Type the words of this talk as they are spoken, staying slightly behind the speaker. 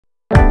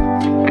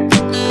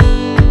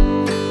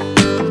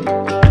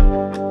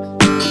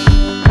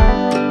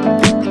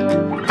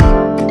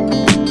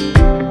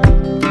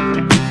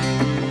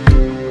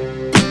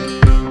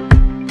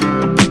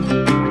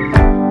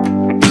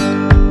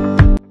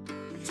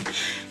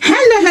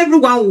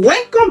everyone,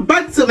 welcome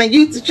back to my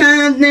YouTube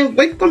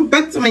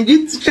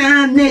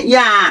channel.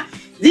 Yeah,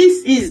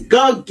 this is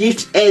God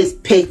Gift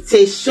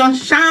Expectation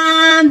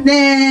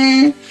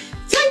channel.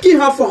 Thank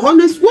you all for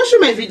always watching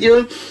my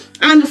video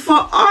and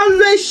for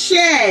always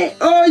share.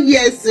 Oh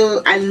yes,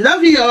 so I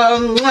love you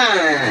all.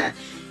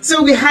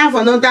 So we have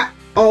another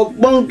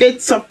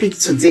ogbonge topic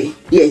today.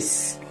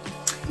 Yes,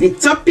 the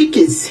topic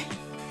is,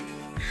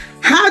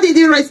 how did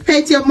you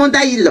respect your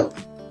mother-in-law?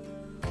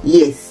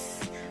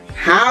 Yes,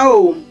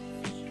 how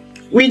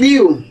will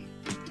you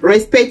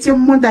respect your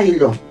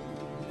mother-in-law?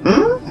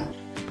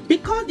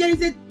 Because there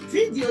is a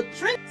video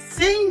trend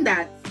saying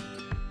that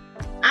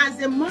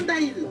as a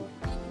mother-in-law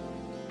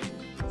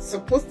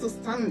supposed to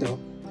stand up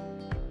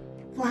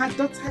for her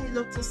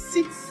daughter-in-law to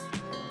sit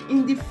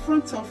in the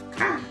front of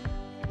car.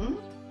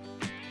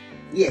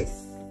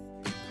 Yes,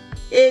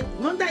 a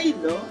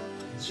mother-in-law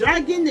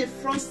dragging the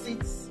front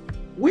seat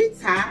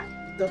with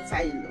her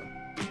daughter-in-law.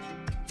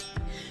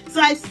 So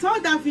I saw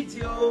that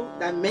video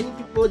that many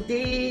people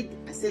did.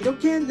 I said,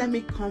 okay, let me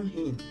come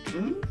in.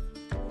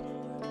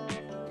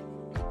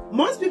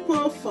 Most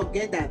people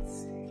forget that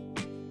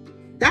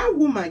that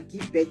woman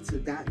give birth to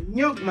that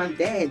young man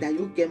there that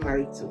you get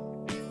married to.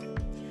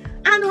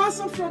 And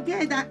also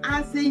forget that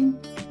as a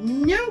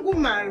young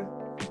woman,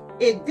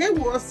 a day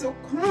will also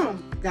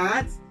come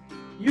that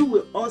you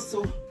will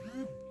also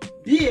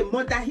be a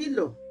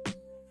mother-in-law.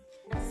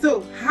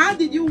 So how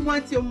did you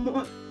want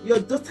your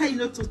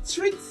daughter-in-law to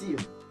treat you?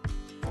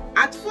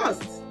 At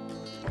first,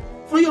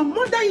 for your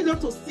mother-in-law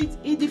to sit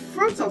in the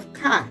front of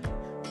car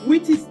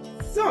with his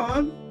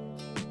son,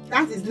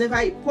 that is never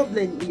a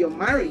problem in your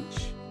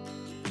marriage.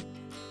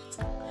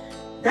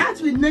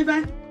 That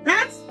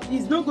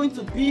is not going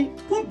to be a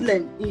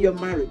problem in your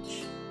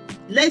marriage.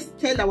 Let's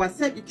tell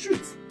ourselves the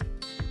truth.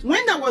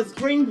 When I was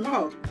growing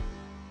up,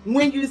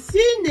 when you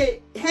see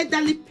the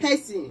elderly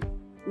person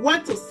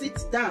want to sit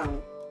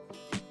down,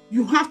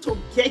 you have to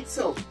get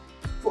up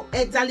for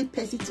elderly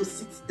person to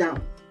sit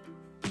down.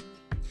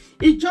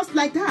 It's just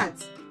like that.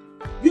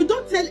 You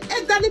don't tell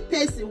elderly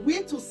person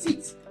where to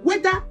sit,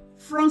 whether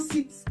front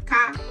seat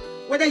car,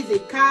 whether it's a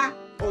car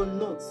or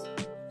not.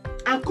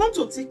 And come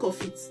to think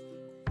of it,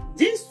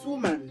 this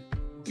woman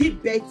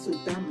gave birth to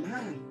that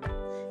man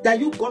that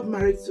you got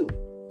married to.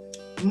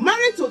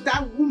 Married to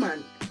that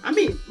woman,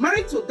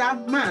 married to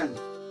that man.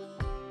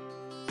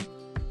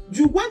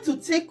 You want to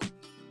take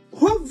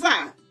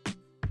over.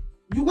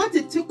 You want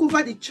to take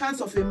over the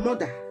chance of a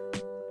mother.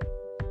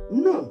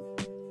 No.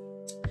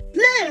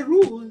 Play a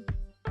role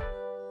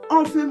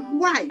of a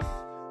wife.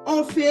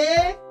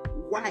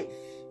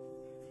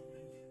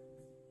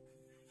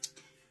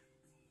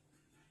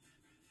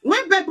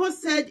 When Bible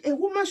said a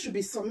woman should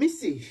be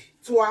submissive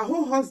to her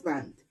whole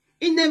husband,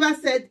 it never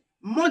said,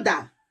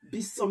 mother,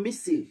 be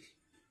submissive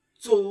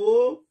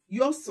to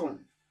your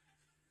son.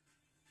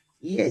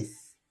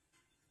 Yes.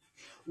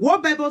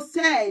 What Bible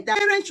said, that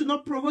parents should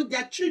not provoke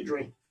their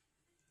children.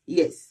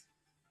 Yes.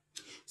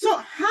 So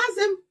as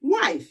a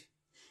wife,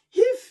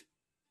 if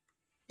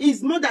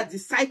his mother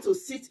decides to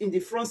sit in the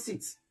front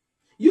seat,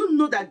 you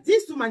know that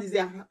this woman is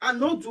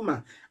an old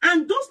woman.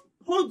 And those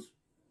old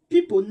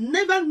people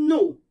never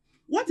know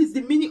what is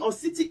the meaning of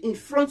sitting in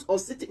front or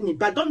sitting in the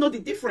back. Don't know the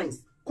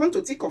difference. Come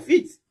to think of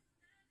it.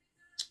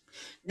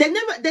 They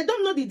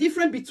don't know the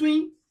difference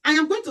between, I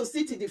am going to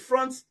sit in the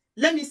front,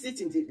 let me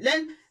sit in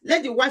the,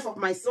 let the wife of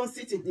my son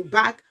sit in the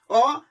back,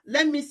 or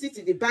let me sit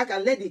in the back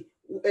and let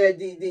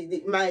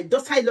my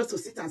daughter-in-law to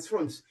sit as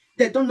front.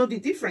 They don't know the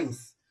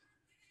difference.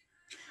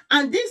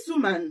 And this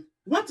woman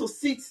want to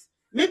sit,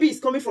 maybe it's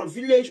coming from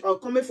village or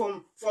coming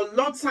from for a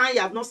long time,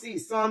 you have not seen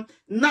his son.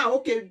 Now,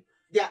 okay,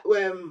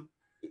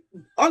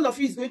 all of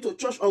you is going to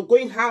church or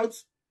going out.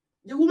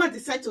 The woman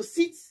decides to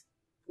sit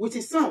with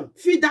his son.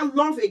 Feel that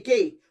love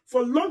again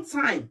for a long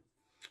time.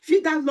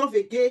 Feel that love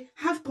again.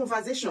 Have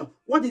conversation.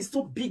 What is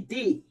so big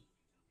deal?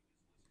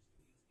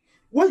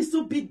 What is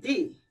so big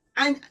deal?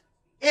 And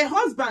a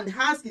husband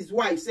asked his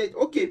wife, said,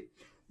 okay,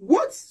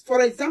 what,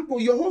 for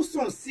example, your whole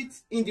son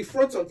sits in the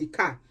front of the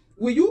car.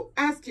 Will you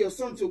ask your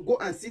son to go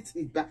and sit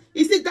in the back?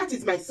 He said, that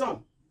is my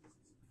son.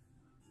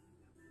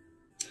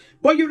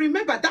 But you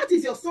remember, that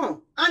is your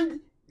son. And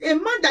a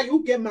man that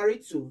you get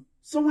married to,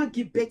 someone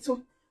give birth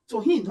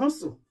to him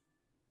also.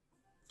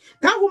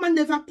 That woman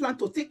never planned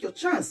to take your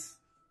chance.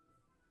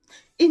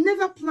 He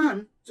never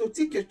planned to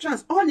take your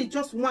chance. All he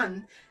just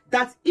want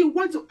that he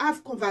want to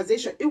have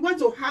conversation. He want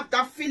to have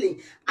that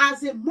feeling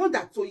as a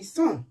mother to his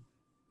son.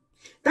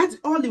 That's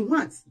all he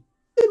wants.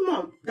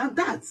 More than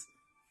that.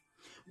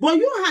 But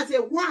you as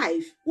a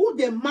wife who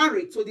they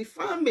married to the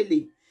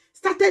family,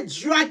 started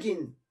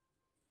dragging,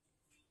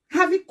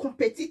 having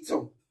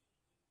competitor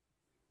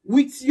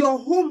with your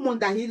home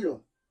mother-in-law.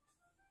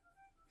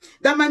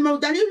 That my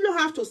mother-in-law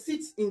have to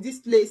sit in this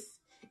place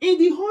in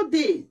the whole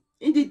day,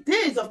 in the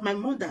days of my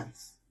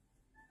mothers,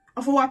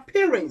 of our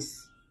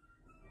parents.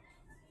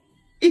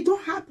 It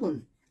don't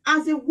happen.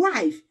 As a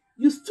wife,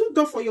 you stood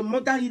up for your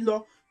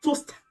mother-in-law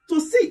to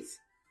sit.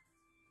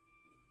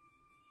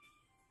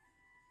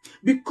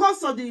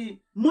 Because of the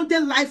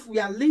modern life we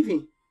are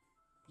living,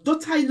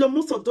 Daughter-in-law,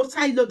 most of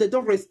daughter-in-law, they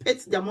don't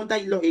respect their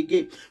mother-in-law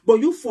again. But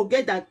you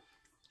forget that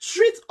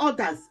treat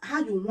others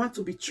how you want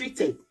to be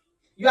treated.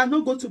 You are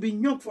not going to be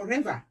young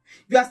forever.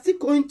 You are still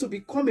going to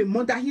become a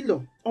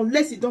mother-in-law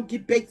unless you don't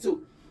give birth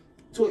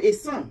to a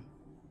son.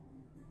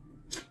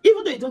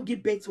 Even though you don't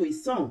give birth to a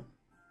son,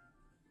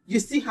 you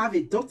still have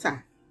a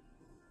daughter.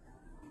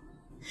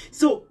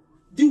 So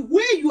the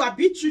way you are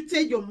being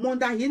treated, your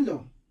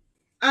mother-in-law,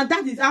 and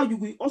that is how you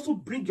will also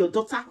bring your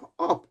daughter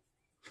up.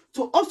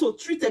 To also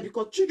treat her,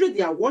 because children,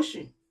 they are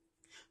watching.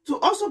 To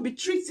also be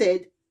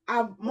treated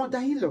as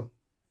mother-in-law.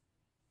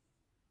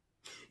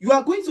 You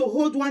are going to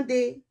hold one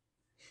day.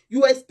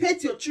 You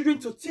expect your children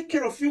to take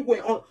care of you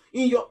when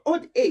in your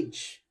old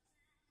age.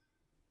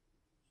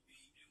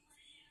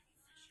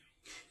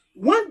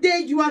 One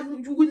day you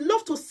will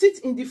love to sit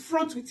in the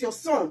front with your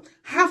son,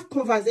 have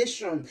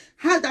conversation,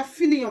 have that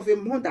feeling of a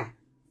mother.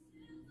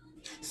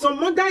 Some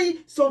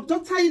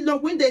daughter-in-law,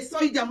 when they saw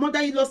their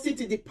mother-in-law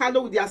sit in the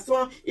parlor with their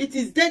son, it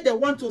is there they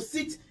want to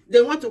sit.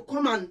 They want to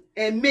come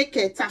and make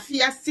a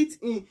tafia sit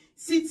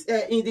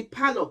in the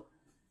parlor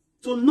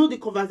to know the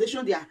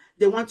conversation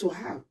they want to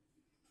have.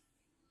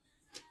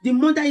 The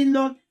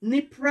mother-in-law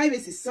need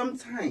privacy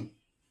sometimes.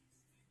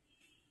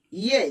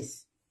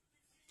 Yes,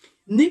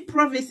 need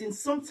privacy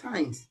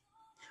sometimes.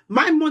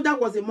 My mother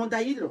was a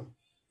mother-in-law,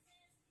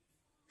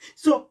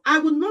 so I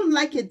would not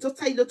like a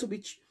daughter-in-law to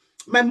be.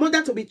 My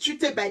mother to be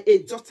treated by a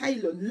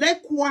daughter-in-law.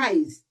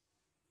 Likewise,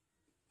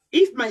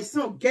 if my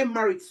son get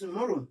married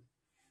tomorrow,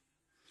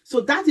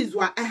 so that is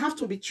why I have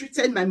to be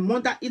treated my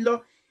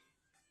mother-in-law,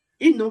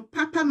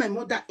 papa, my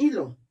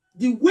mother-in-law,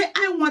 the way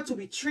I want to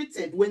be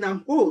treated when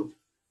I'm old.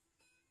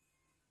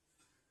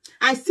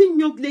 I see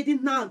young ladies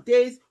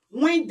nowadays,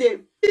 when they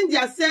put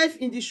themselves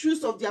in the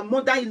shoes of their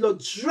mother-in-law,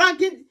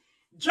 dragging,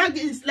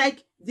 it's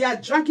like they are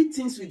dragging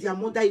things with their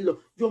mother-in-law.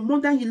 Your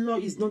mother-in-law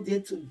is not there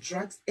to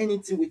drag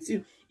anything with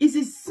you. It's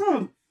his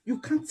son. You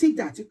can't take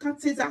that. You can't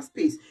take that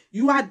space.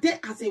 You are there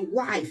as a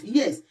wife.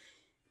 Yes.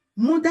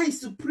 Mother is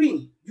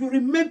supreme. You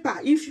remember,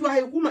 if you are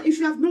a woman, if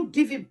you have not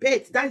given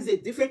birth, that is a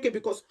different case,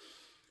 because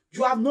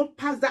you have not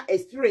passed that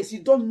experience. You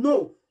don't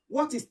know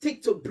what it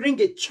takes to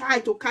bring a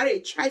child, to carry a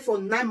child for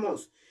 9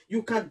 months.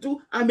 You can do,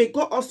 and may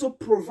God also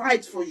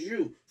provide for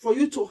you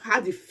to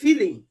have the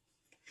feeling.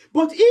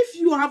 But if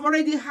you have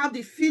already had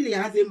the feeling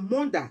as a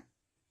mother,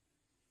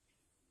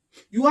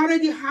 you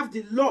already have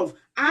the love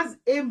as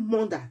a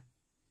mother,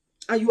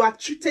 and you are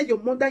treated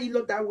your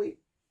mother-in-law that way,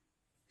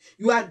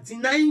 you are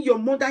denying your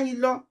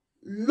mother-in-law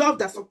love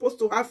that's supposed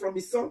to have from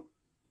his son.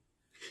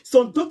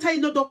 Some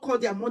daughter-in-law don't call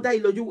their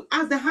mother-in-law. You will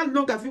ask them, how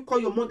long have you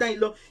called your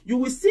mother-in-law? You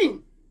will see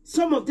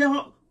some of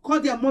them call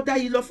their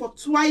mother-in-law for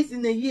twice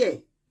in a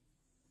year.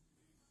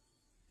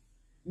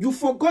 You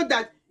forgot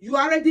that you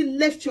already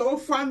left your own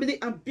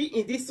family and be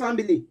in this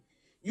family.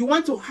 You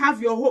want to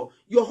have your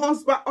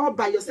husband all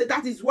by yourself.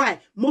 That is why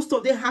most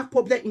of them have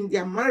problems in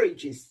their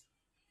marriages.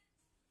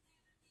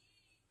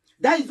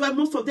 That is why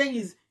most of them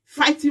is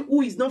fighting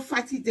who is not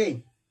fighting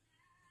them.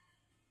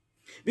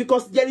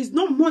 Because there is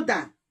no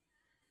mother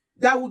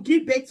that will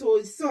give birth to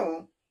a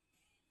son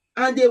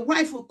and the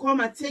wife will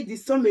come and take the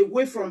son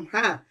away from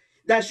her,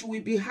 that she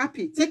will be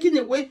happy. Taking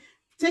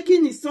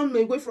his son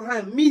away from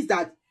her means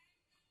that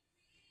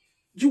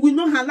you will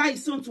not allow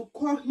his son to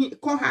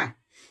call her.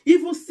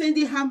 Even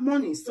sending her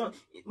money. So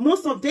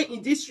most of them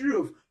in this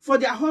room, for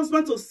their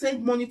husband to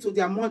send money to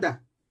their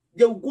mother,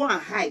 they will go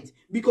and hide.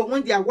 Because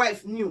when their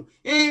wife knew,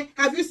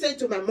 have you sent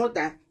to my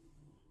mother?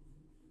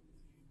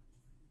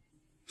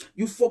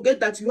 You forget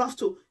that you have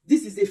to,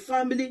 this is a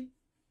family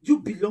you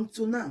belong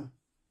to now.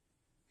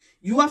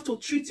 You have to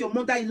treat your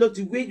mother-in-law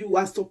the way you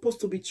are supposed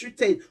to be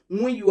treated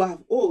when you are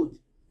old.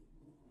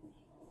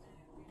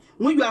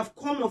 When you have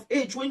come of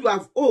age, when you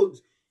are old,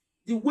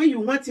 the way you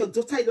want your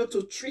daughter-in-law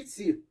to treat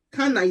you.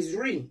 Kana is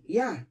real.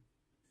 Yeah.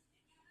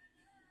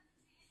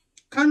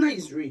 Kana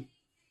is real.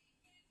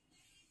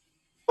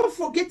 Don't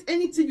forget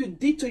anything you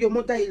did to your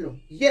mother-in-law.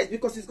 Yes,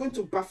 because it's going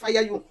to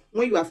backfire you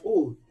when you are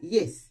old.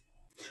 Yes.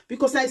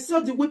 Because I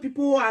saw the way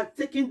people are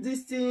taking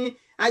this thing.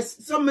 I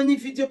saw many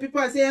video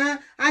people are saying,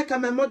 how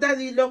can my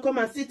mother-in-law come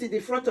and sit in the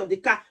front of the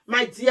car?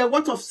 My dear,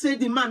 what of say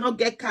the man not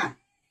get car?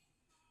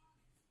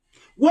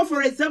 What,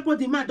 for example,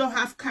 the man don't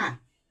have car?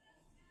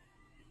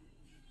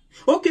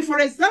 Okay, for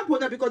example,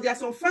 now because there are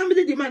some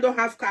family, the man don't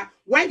have car.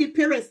 Why the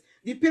parents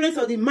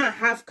of the man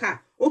have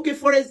car? Okay,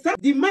 for example,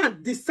 the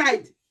man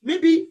decide,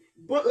 maybe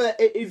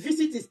he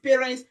visit his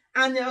parents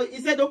and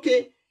he said,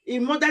 okay,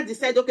 his mother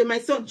decide, okay, my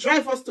son,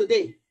 drive us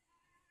today.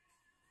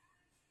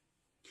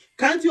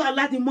 Can't you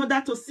allow the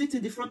mother to sit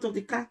in the front of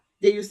the car?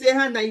 Then you say,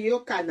 now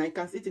your car, now I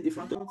can sit in the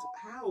front of it.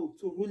 How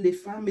to rule a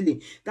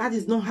family? That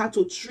is not how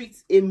to treat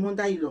a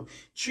mother-in-law.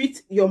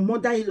 Treat your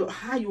mother-in-law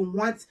how you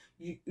want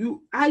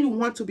how you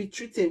want to be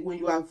treated when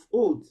you are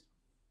old.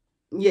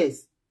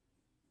 Yes.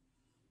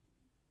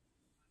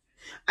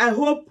 I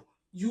hope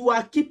you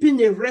are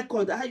keeping a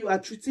record how you are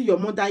treating your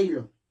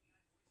mother-in-law.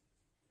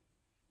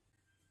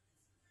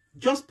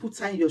 Just put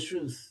her in your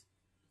shoes,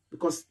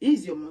 because he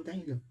is your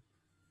mother-in-law.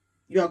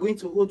 You are going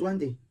to hold one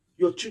day.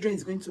 Your children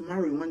is going to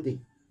marry one day.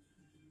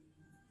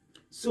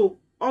 So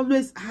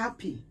always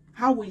happy.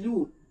 How will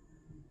you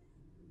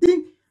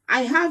think?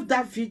 I have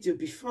that video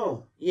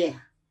before. Yeah.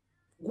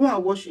 Go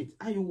and watch it.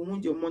 How you will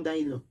wound your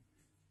mother-in-law.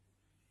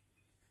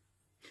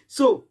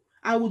 So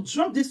I will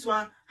drop this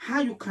one.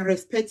 How you can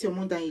respect your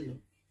mother-in-law.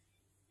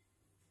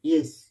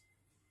 Yes.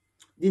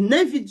 The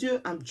next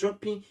video I'm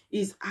dropping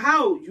is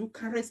how you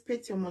can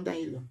respect your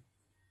mother-in-law.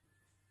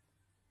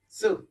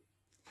 So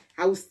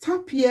I will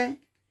stop here.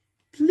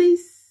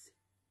 Please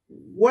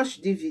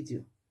watch the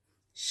video.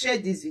 Share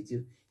this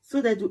video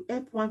so that you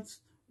help one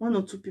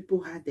or two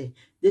people out there.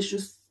 They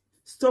should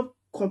stop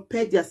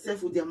compare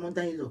themselves with their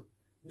mother-in-law.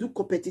 Do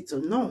competitor.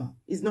 No,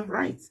 it's not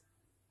right.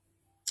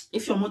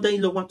 If your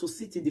mother-in-law want to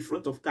sit in the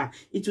front of car,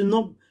 it will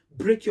not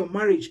break your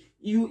marriage.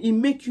 It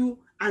make you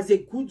as a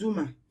good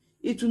woman.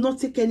 It will not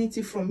take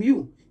anything from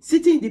you.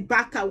 Sitting in the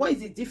back car, what is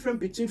the difference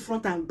between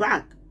front and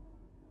back?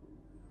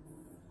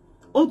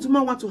 Old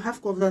woman want to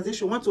have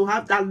conversation, want to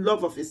have that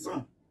love of a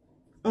son.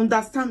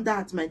 Understand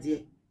that, my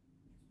dear.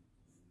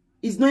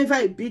 It's not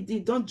even a big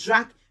deal. Don't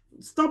drag.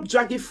 Stop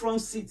dragging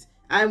front seat.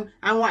 I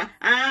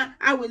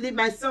will leave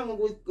my son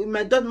with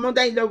my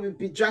mother-in-law will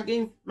be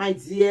dragging, my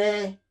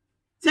dear.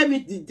 Tell me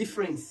the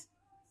difference.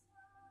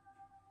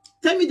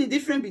 Tell me the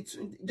difference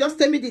between. Just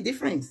tell me the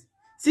difference.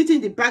 Sit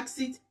in the back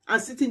seat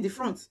and sit in the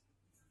front.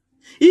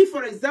 If,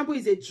 for example,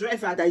 is a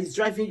driver that is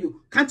driving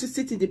you, can't you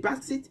sit in the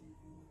back seat?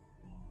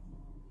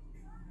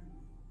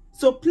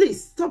 So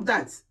please stop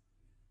that.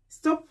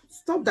 Stop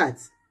that.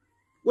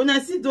 When I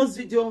see those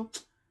videos,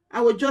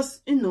 I will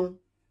just,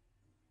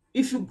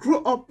 if you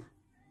grow up,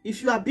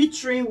 if you are being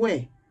trained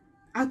well,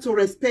 how to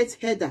respect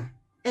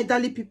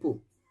elderly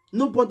people,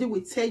 nobody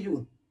will tell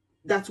you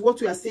that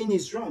what we are saying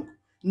is wrong.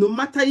 No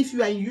matter if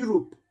you are in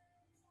Europe.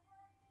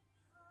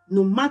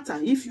 No matter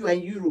if you are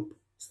in Europe.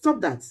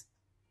 Stop that.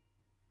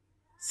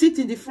 Sit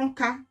in the front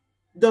car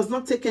does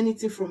not take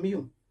anything from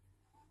you.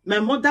 My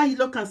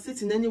mother-in-law can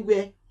sit in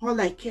anywhere, all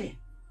I care.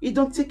 It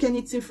don't take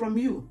anything from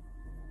you.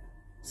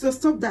 So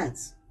stop that.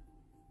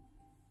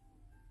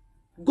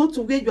 Go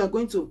to where you are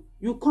going to.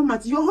 You come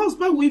at your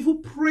husband will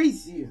even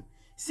praise you.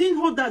 Seeing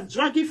how that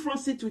dragging front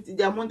seat with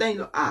their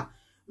mother-in-law.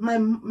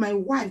 My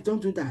wife,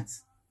 don't do that.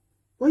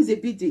 What is a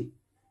big deal?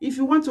 If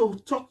you want to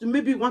talk,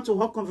 maybe you want to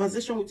have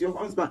conversation with your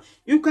husband,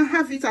 you can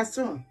have it at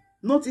home,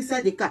 not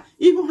inside the car.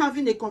 Even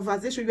having a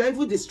conversation, you are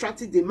even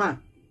distracting the man.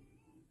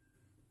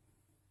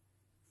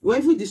 You are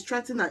even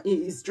distracting and he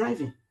is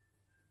driving.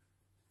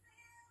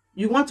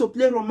 You want to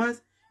play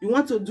romance, you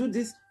want to do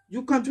this,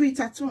 you can do it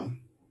at home.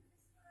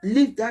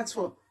 Leave that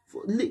for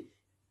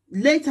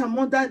later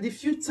mother, the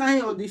few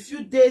time or the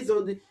few days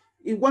or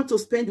he want to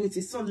spend with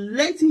his son.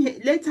 Let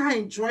her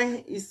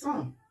enjoy his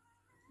son.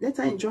 Let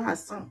her enjoy her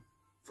son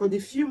for the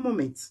few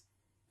moments.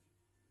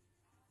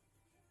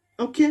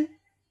 Okay?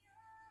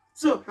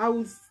 So I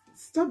will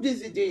stop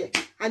this video here.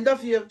 I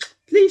love you.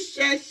 Please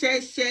share.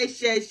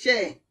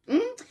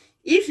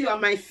 If you are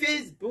my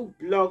Facebook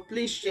blog,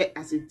 please share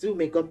as you do.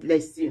 May God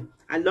bless you.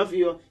 I love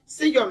you.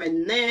 See you on my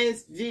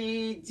next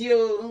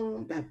video.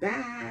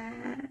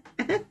 Bye-bye.